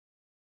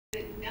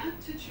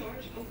to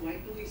charge a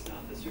white police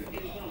officer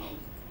involved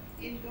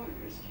in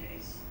Gardner's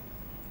case.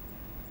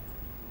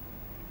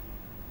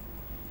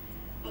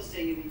 Well,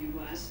 staying in the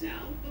U.S.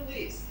 now,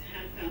 police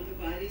have found the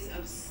bodies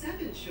of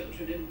 7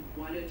 children and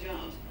 1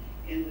 adult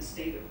in the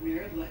state of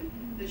Maryland.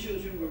 The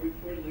children were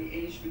reportedly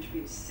aged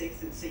between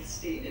 6 and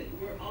 16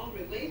 and were all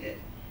related.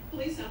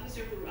 Police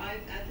officers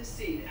arrived at the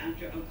scene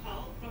after a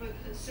call from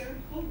a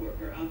concerned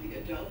co-worker of the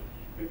adult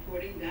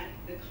reporting that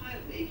the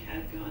colleague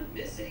had gone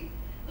missing.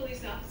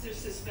 Police officers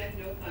suspect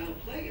no foul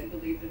play and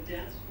believe the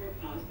deaths were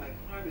caused by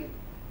carbon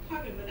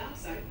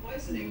monoxide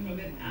poisoning from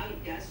an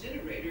out-of-gas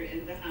generator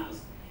in the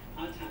house.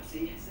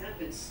 Autopsy has now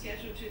been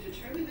scheduled to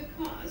determine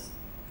the cause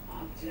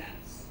of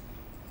deaths.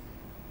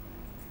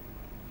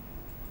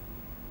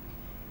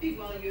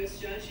 Meanwhile, a U.S.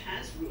 judge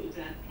has ruled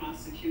that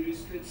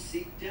prosecutors could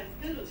seek death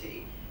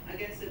penalty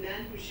against the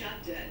man who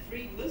shot dead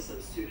 3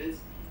 Muslim students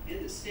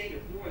in the state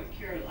of North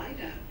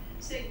Carolina.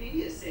 State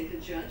media say the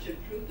judge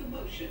approved the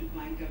motion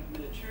by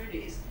government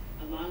attorneys,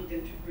 allowing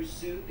them to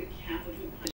pursue the capital punishment.